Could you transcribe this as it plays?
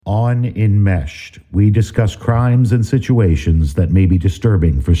On Enmeshed, we discuss crimes and situations that may be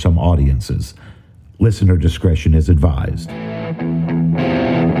disturbing for some audiences. Listener discretion is advised.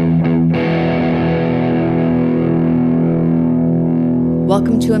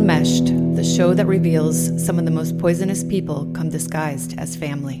 Welcome to Enmeshed, the show that reveals some of the most poisonous people come disguised as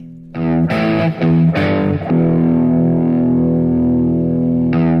family.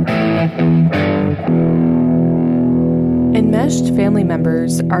 Enmeshed family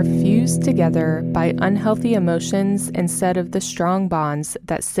members are fused together by unhealthy emotions instead of the strong bonds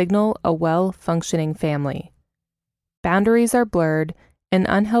that signal a well-functioning family. Boundaries are blurred and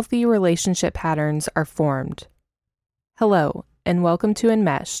unhealthy relationship patterns are formed. Hello, and welcome to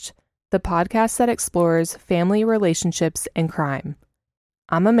Enmeshed, the podcast that explores family relationships and crime.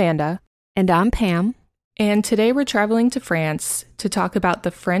 I'm Amanda. And I'm Pam. And today we're traveling to France to talk about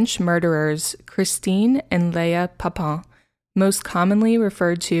the French murderers Christine and Léa Papin, most commonly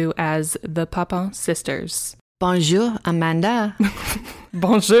referred to as the Papin sisters. Bonjour, Amanda.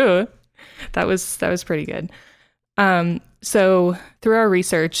 Bonjour. That was pretty good. So through our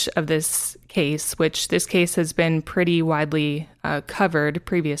research of this case, which this case has been pretty widely covered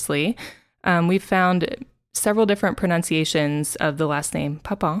previously, we've found several different pronunciations of the last name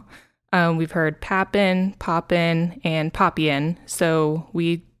Papin. We've heard Papin, Papin, and Papin. So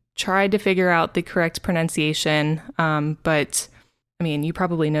we tried to figure out the correct pronunciation, but I mean, you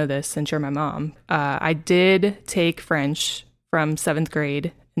probably know this since you're my mom. I did take French from 7th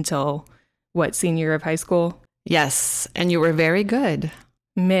grade until, senior year of high school? Yes, and you were very good.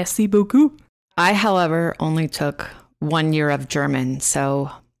 Merci beaucoup. I, however, only took 1 year of German,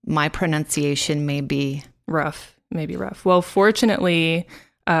 so my pronunciation may be rough, maybe rough. Well, fortunately,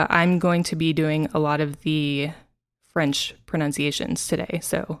 I'm going to be doing a lot of the French pronunciations today,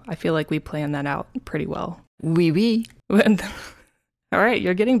 so I feel like we planned that out pretty well. Oui. All right,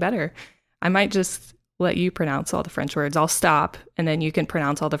 you're getting better. I might just let you pronounce all the French words. I'll stop, and then you can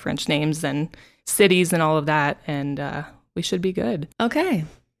pronounce all the French names and cities and all of that, and we should be good. Okay,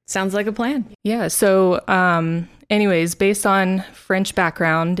 sounds like a plan. Yeah, so anyways, based on French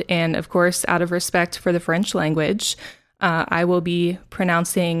background, and of course, out of respect for the French language, I will be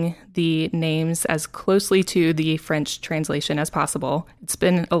pronouncing the names as closely to the French translation as possible. It's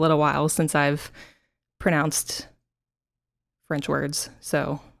been a little while since I've pronounced French words,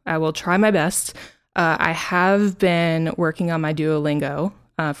 so I will try my best. I have been working on my Duolingo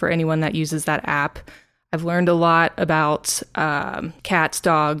for anyone that uses that app. I've learned a lot about cats,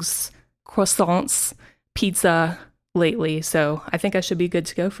 dogs, croissants, pizza lately, so I think I should be good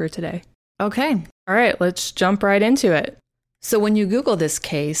to go for today. Okay. All right, let's jump right into it. So when you Google this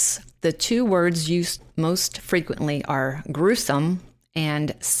case, the two words used most frequently are gruesome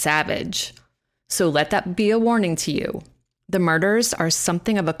and savage. So let that be a warning to you. The murders are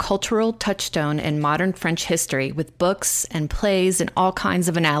something of a cultural touchstone in modern French history, with books and plays and all kinds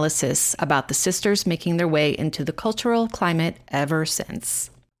of analysis about the sisters making their way into the cultural climate ever since.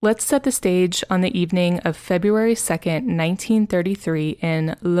 Let's set the stage on the evening of February 2nd, 1933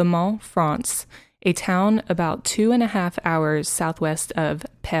 in Le Mans, France, a town about 2.5 hours southwest of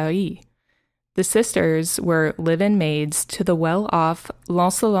Paris. The sisters were live-in maids to the well-off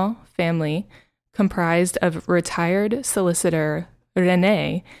Lancelot family, comprised of retired solicitor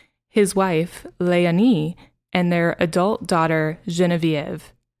René, his wife Léonie, and their adult daughter Geneviève.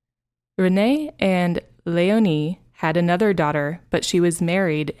 René and Léonie had another daughter, but she was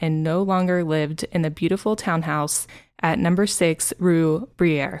married and no longer lived in the beautiful townhouse at number 6 Rue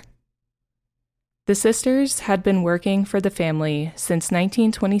Brière. The sisters had been working for the family since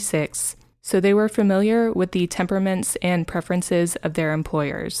 1926, so they were familiar with the temperaments and preferences of their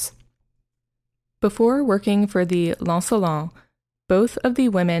employers. Before working for the Lancelot, both of the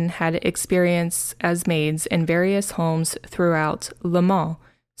women had experience as maids in various homes throughout Le Mans,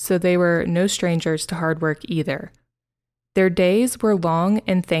 so they were no strangers to hard work either. Their days were long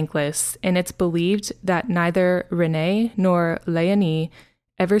and thankless, and it's believed that neither René nor Léonie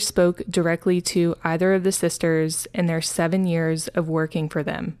ever spoke directly to either of the sisters in their 7 years of working for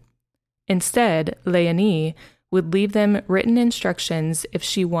them. Instead, Léonie would leave them written instructions if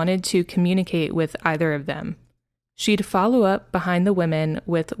she wanted to communicate with either of them. She'd follow up behind the women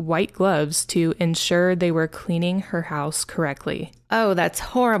with white gloves to ensure they were cleaning her house correctly. Oh, that's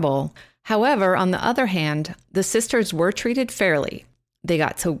horrible. However, on the other hand, the sisters were treated fairly. They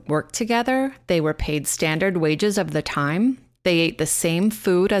got to work together, they were paid standard wages of the time, they ate the same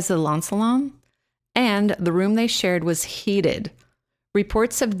food as the Lancelot, and the room they shared was heated.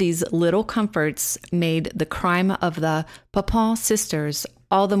 Reports of these little comforts made the crime of the Papin sisters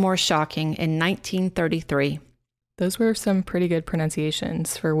all the more shocking in 1933. Those were some pretty good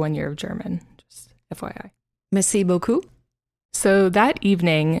pronunciations for 1 year of German, just FYI. Merci beaucoup. So that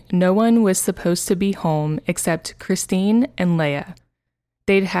evening, no one was supposed to be home except Christine and Leah.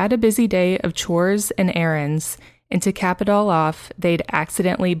 They'd had a busy day of chores and errands, and to cap it all off, they'd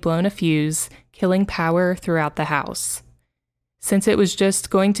accidentally blown a fuse, killing power throughout the house. Since it was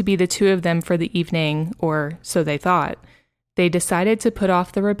just going to be the two of them for the evening, or so they thought, they decided to put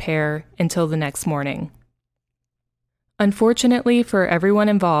off the repair until the next morning. Unfortunately for everyone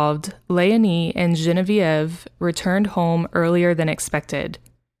involved, Léonie and Geneviève returned home earlier than expected.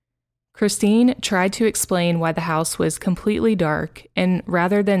 Christine tried to explain why the house was completely dark, and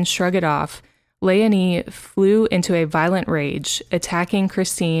rather than shrug it off, Léonie flew into a violent rage, attacking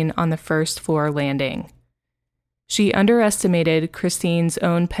Christine on the first floor landing. She underestimated Christine's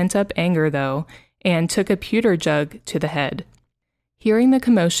own pent-up anger, though, and took a pewter jug to the head. Hearing the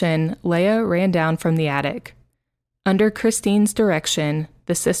commotion, Leah ran down from the attic. Under Christine's direction,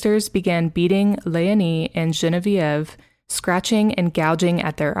 the sisters began beating Léonie and Geneviève, scratching and gouging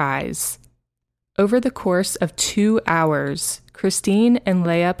at their eyes. Over the course of 2 hours, Christine and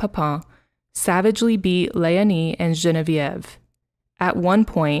Leah Papin savagely beat Léonie and Geneviève. At one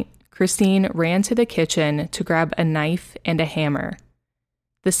point, Christine ran to the kitchen to grab a knife and a hammer.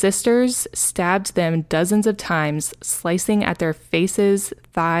 The sisters stabbed them dozens of times, slicing at their faces,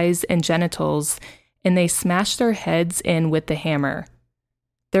 thighs, and genitals, and they smashed their heads in with the hammer.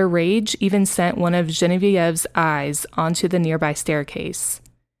 Their rage even sent one of Genevieve's eyes onto the nearby staircase.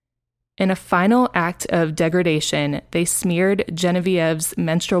 In a final act of degradation, they smeared Genevieve's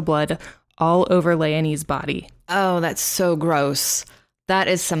menstrual blood all over Léonie's body. Oh, that's so gross. That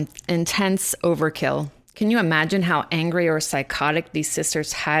is some intense overkill. Can you imagine how angry or psychotic these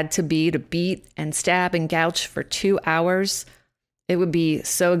sisters had to be to beat and stab and gouge for 2 hours? It would be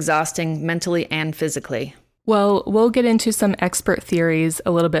so exhausting mentally and physically. Well, we'll get into some expert theories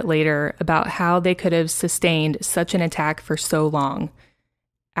a little bit later about how they could have sustained such an attack for so long.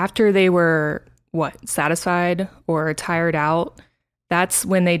 After they were, satisfied or tired out, that's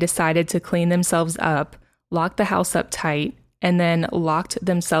when they decided to clean themselves up, lock the house up tight, and then locked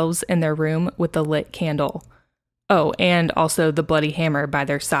themselves in their room with the lit candle. Oh, and also the bloody hammer by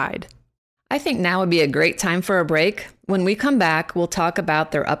their side. I think now would be a great time for a break. When we come back, we'll talk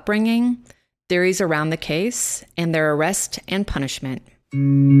about their upbringing, theories around the case, and their arrest and punishment.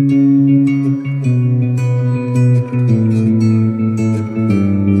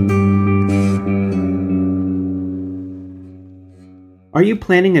 Are you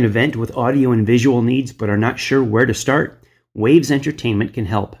planning an event with audio and visual needs but are not sure where to start? Waves Entertainment can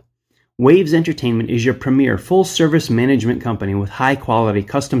help. Waves Entertainment is your premier full-service management company with high-quality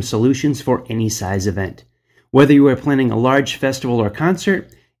custom solutions for any size event. Whether you are planning a large festival or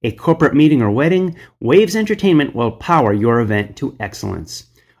concert, a corporate meeting or wedding, Waves Entertainment will power your event to excellence.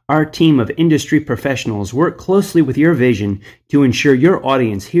 Our team of industry professionals work closely with your vision to ensure your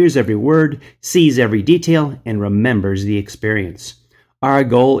audience hears every word, sees every detail, and remembers the experience. Our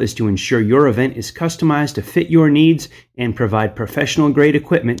goal is to ensure your event is customized to fit your needs and provide professional-grade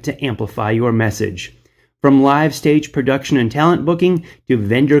equipment to amplify your message. From live stage production and talent booking to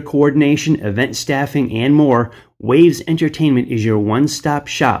vendor coordination, event staffing, and more, Waves Entertainment is your one-stop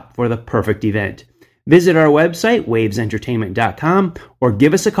shop for the perfect event. Visit our website, wavesentertainment.com, or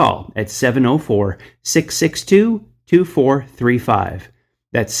give us a call at 704-662-2435.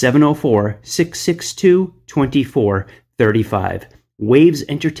 That's 704-662-2435. Waves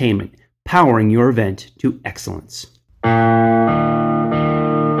Entertainment, powering your event to excellence.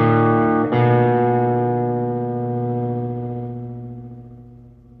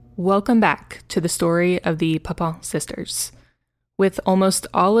 Welcome back to the story of the Papin sisters. With almost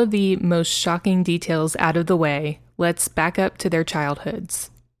all of the most shocking details out of the way, let's back up to their childhoods.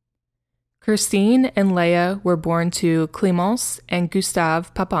 Christine and Leah were born to Clémence and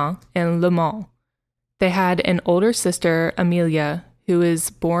Gustave Papin in Le Mans. They had an older sister, Amelia, who was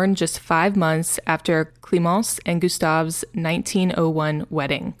born just 5 months after Clémence and Gustave's 1901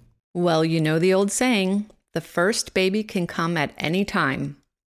 wedding. Well, you know the old saying, the first baby can come at any time,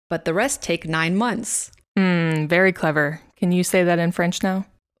 but the rest take 9 months. Very clever. Can you say that in French now?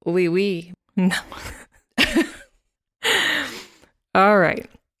 Oui, oui. No. All right.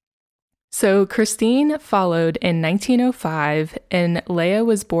 So Christine followed in 1905 and Leah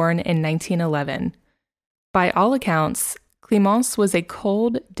was born in 1911. By all accounts, Clémence was a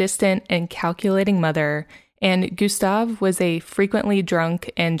cold, distant, and calculating mother, and Gustave was a frequently drunk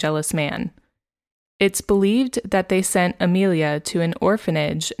and jealous man. It's believed that they sent Amelia to an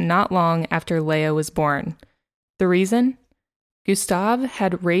orphanage not long after Leah was born. The reason? Gustave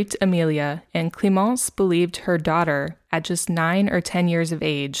had raped Amelia, and Clémence believed her daughter, at just 9 or 10 years of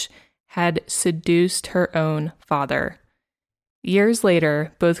age, had seduced her own father. Years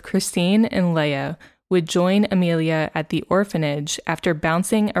later, both Christine and Leah would join Amelia at the orphanage after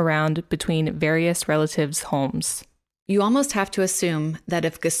bouncing around between various relatives' homes. You almost have to assume that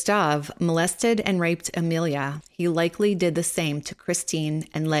if Gustave molested and raped Amelia, he likely did the same to Christine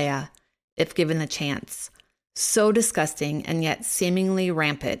and Leah, if given the chance. So disgusting and yet seemingly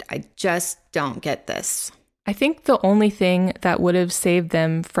rampant. I just don't get this. I think the only thing that would have saved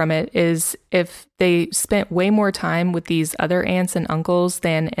them from it is if they spent way more time with these other aunts and uncles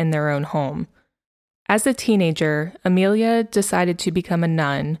than in their own home. As a teenager, Amelia decided to become a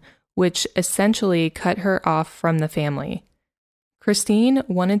nun, which essentially cut her off from the family. Christine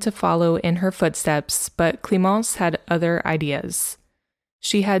wanted to follow in her footsteps, but Clémence had other ideas.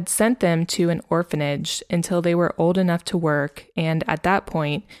 She had sent them to an orphanage until they were old enough to work, and at that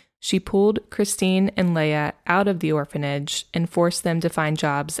point, she pulled Christine and Leah out of the orphanage and forced them to find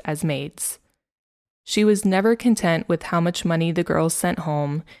jobs as maids. She was never content with how much money the girls sent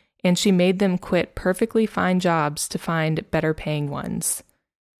home, and she made them quit perfectly fine jobs to find better-paying ones.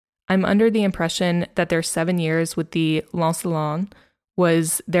 I'm under the impression that their 7 years with the Lancelot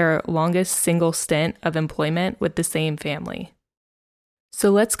was their longest single stint of employment with the same family. So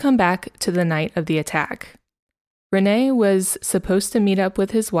let's come back to the night of the attack. René was supposed to meet up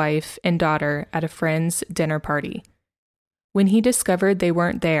with his wife and daughter at a friend's dinner party. When he discovered they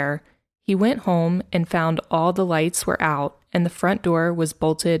weren't there, he went home and found all the lights were out and the front door was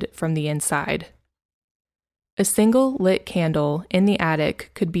bolted from the inside. A single lit candle in the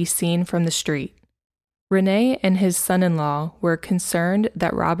attic could be seen from the street. René and his son-in-law were concerned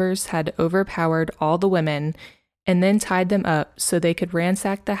that robbers had overpowered all the women and then tied them up so they could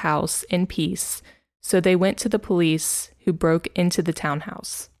ransack the house in peace, so they went to the police, who broke into the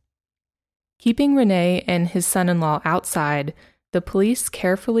townhouse. Keeping René and his son-in-law outside, the police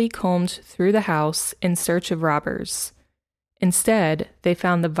carefully combed through the house in search of robbers. Instead, they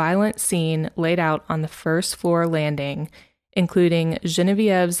found the violent scene laid out on the first floor landing, including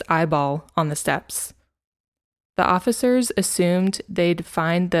Genevieve's eyeball on the steps. The officers assumed they'd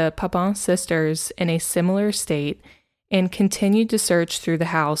find the Papin sisters in a similar state and continued to search through the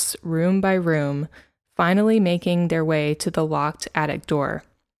house room by room, finally making their way to the locked attic door.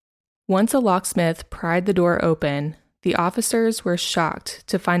 Once a locksmith pried the door open, the officers were shocked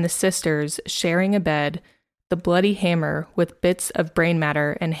to find the sisters sharing a bed, the bloody hammer with bits of brain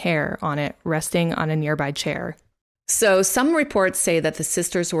matter and hair on it resting on a nearby chair. So some reports say that the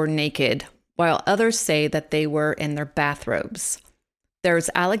sisters were naked, while others say that they were in their bathrobes. There's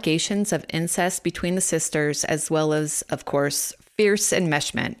allegations of incest between the sisters, as well as, of course, fierce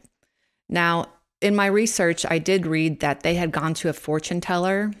enmeshment. Now, in my research, I did read that they had gone to a fortune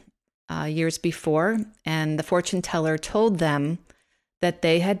teller years before, and the fortune teller told them that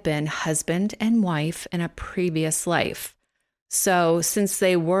they had been husband and wife in a previous life. So since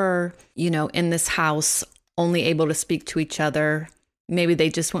they were, in this house, only able to speak to each other, maybe they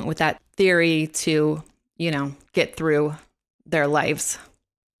just went with that theory to, get through their lives.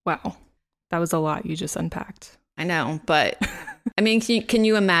 Wow. That was a lot you just unpacked. I know, but I mean, can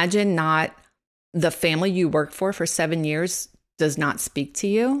you imagine not the family you worked for 7 years does not speak to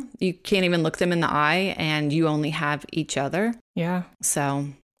you? You can't even look them in the eye and you only have each other. Yeah. So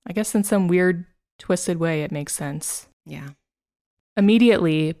I guess in some weird, twisted way, it makes sense. Yeah.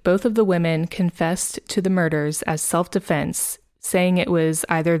 Immediately, both of the women confessed to the murders as self-defense, saying it was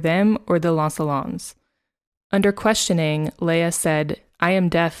either them or the Lancelons. Under questioning, Leah said, "I am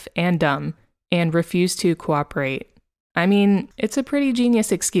deaf and dumb," and refused to cooperate. I mean, it's a pretty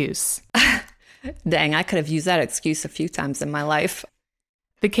genius excuse. Dang, I could have used that excuse a few times in my life.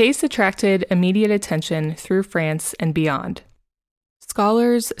 The case attracted immediate attention through France and beyond.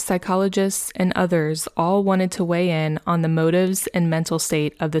 Scholars, psychologists, and others all wanted to weigh in on the motives and mental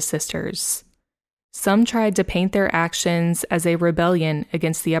state of the sisters. Some tried to paint their actions as a rebellion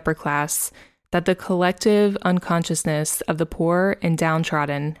against the upper class, that the collective unconsciousness of the poor and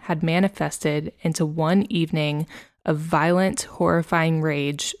downtrodden had manifested into one evening of violent, horrifying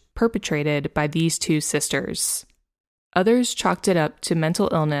rage perpetrated by these two sisters. Others chalked it up to mental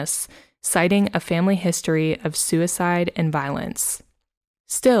illness, citing a family history of suicide and violence.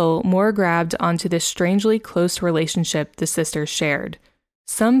 Still, more grabbed onto this strangely close relationship the sisters shared.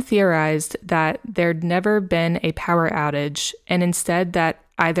 Some theorized that there'd never been a power outage, and instead that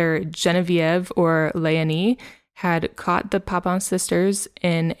either Genevieve or Léonie had caught the Papin sisters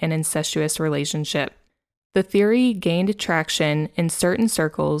in an incestuous relationship. The theory gained traction in certain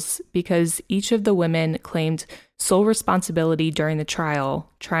circles because each of the women claimed sole responsibility during the trial,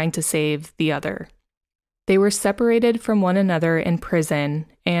 trying to save the other. They were separated from one another in prison,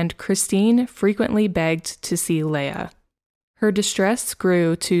 and Christine frequently begged to see Leah. Her distress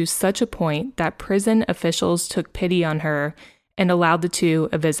grew to such a point that prison officials took pity on her and allowed the two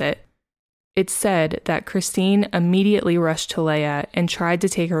a visit. It's said that Christine immediately rushed to Leah and tried to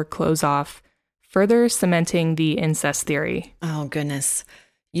take her clothes off, further cementing the incest theory. Oh, goodness.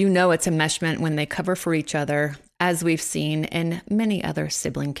 You know it's enmeshment when they cover for each other, as we've seen in many other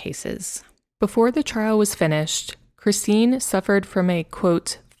sibling cases. Before the trial was finished, Christine suffered from a,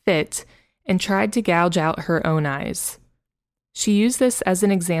 quote, fit and tried to gouge out her own eyes. She used this as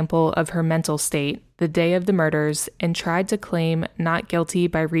an example of her mental state the day of the murders and tried to claim not guilty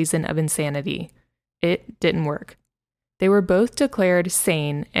by reason of insanity. It didn't work. They were both declared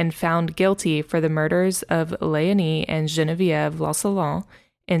sane and found guilty for the murders of Léonie and Geneviève Lassalon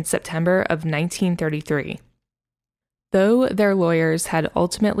in September of 1933. Though their lawyers had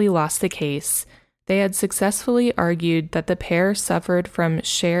ultimately lost the case, they had successfully argued that the pair suffered from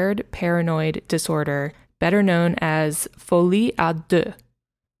shared paranoid disorder, better known as folie à deux.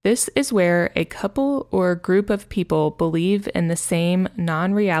 This is where a couple or group of people believe in the same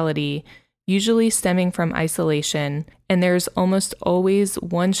non-reality, usually stemming from isolation, and there's almost always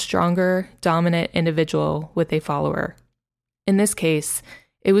one stronger, dominant individual with a follower. In this case,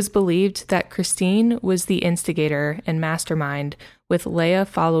 it was believed that Christine was the instigator and mastermind, with Leah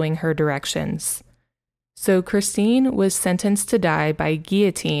following her directions. So Christine was sentenced to die by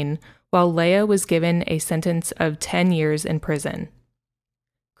guillotine, while Leah was given a sentence of 10 years in prison.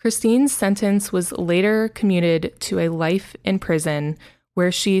 Christine's sentence was later commuted to a life in prison,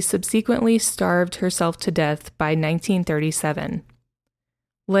 where she subsequently starved herself to death by 1937.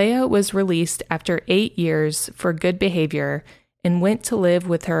 Leah was released after 8 years for good behavior and went to live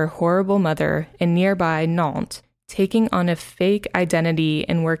with her horrible mother in nearby Nantes, taking on a fake identity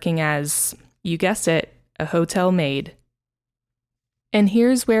and working as, you guessed it, a hotel maid. And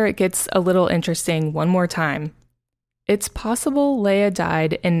here's where it gets a little interesting one more time. It's possible Leah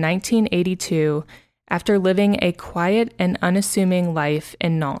died in 1982 after living a quiet and unassuming life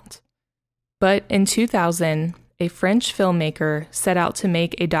in Nantes. But in 2000, a French filmmaker set out to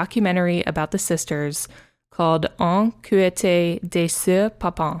make a documentary about the sisters called En quête des sœurs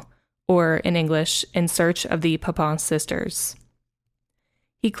Papin, or in English, In Search of the Papin Sisters.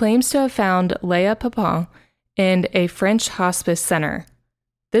 He claims to have found Leah Papin in a French hospice center.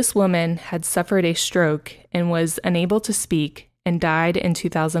 This woman had suffered a stroke and was unable to speak and died in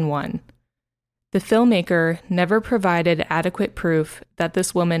 2001. The filmmaker never provided adequate proof that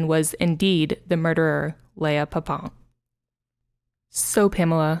this woman was indeed the murderer, Leah Papin. So,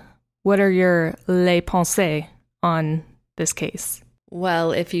 Pamela, what are your les pensées on this case?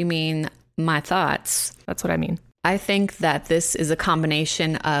 Well, if you mean my thoughts. That's what I mean. I think that this is a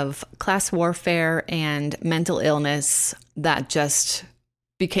combination of class warfare and mental illness that just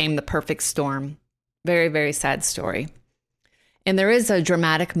became the perfect storm. Very, very sad story. And there is a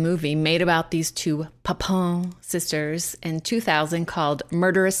dramatic movie made about these two Papin sisters in 2000 called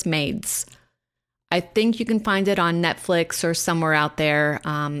Murderous Maids. I think you can find it on Netflix or somewhere out there.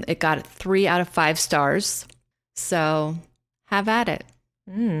 It got 3 out of 5 stars. So have at it.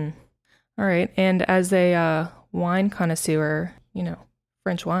 All right. And as a wine connoisseur,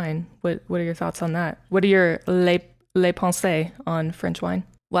 French wine, what are your thoughts on that? What are your les pensées on French wine?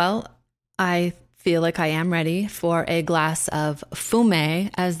 Well, I feel like I am ready for a glass of fumé,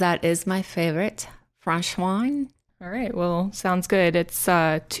 as that is my favorite French wine. All right. Well, sounds good. It's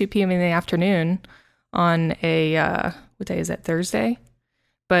 2 p.m. in the afternoon on a, what day is it? Thursday?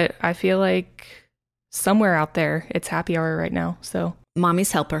 But I feel like somewhere out there, it's happy hour right now. So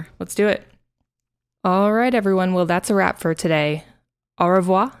Mommy's helper. Let's do it. All right, everyone. Well, that's a wrap for today. Au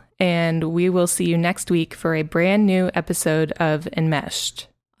revoir. And we will see you next week for a brand new episode of Enmeshed.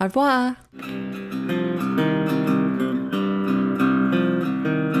 Au revoir.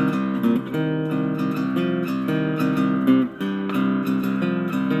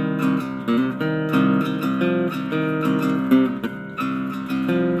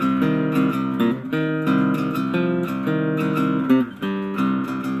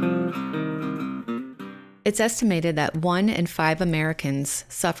 It's estimated that 1 in 5 Americans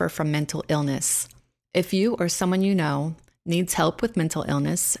suffer from mental illness. If you or someone you know needs help with mental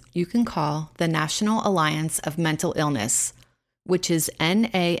illness, you can call the National Alliance of Mental Illness, which is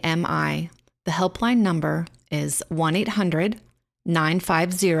NAMI. The helpline number is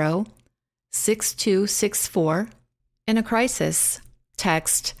 1-800-950-6264. In a crisis,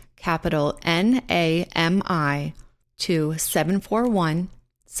 text capital NAMI to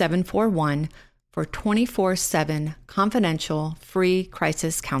 741-741 for 24/7 confidential free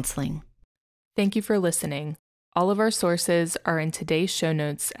crisis counseling. Thank you for listening. All of our sources are in today's show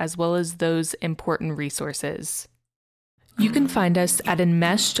notes, as well as those important resources. You can find us at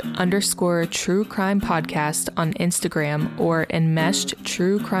enmeshed_true crime podcast on Instagram or enmeshed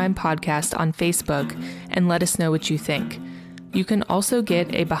true crime podcast on Facebook, and let us know what you think. You can also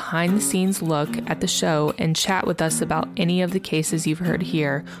get a behind-the-scenes look at the show and chat with us about any of the cases you've heard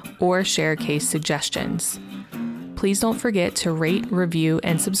here or share case suggestions. Please don't forget to rate, review,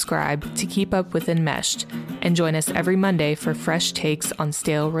 and subscribe to keep up with Enmeshed, and join us every Monday for fresh takes on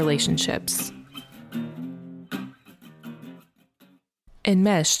stale relationships.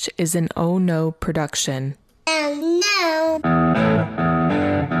 Enmeshed is an Oh No production. Oh no!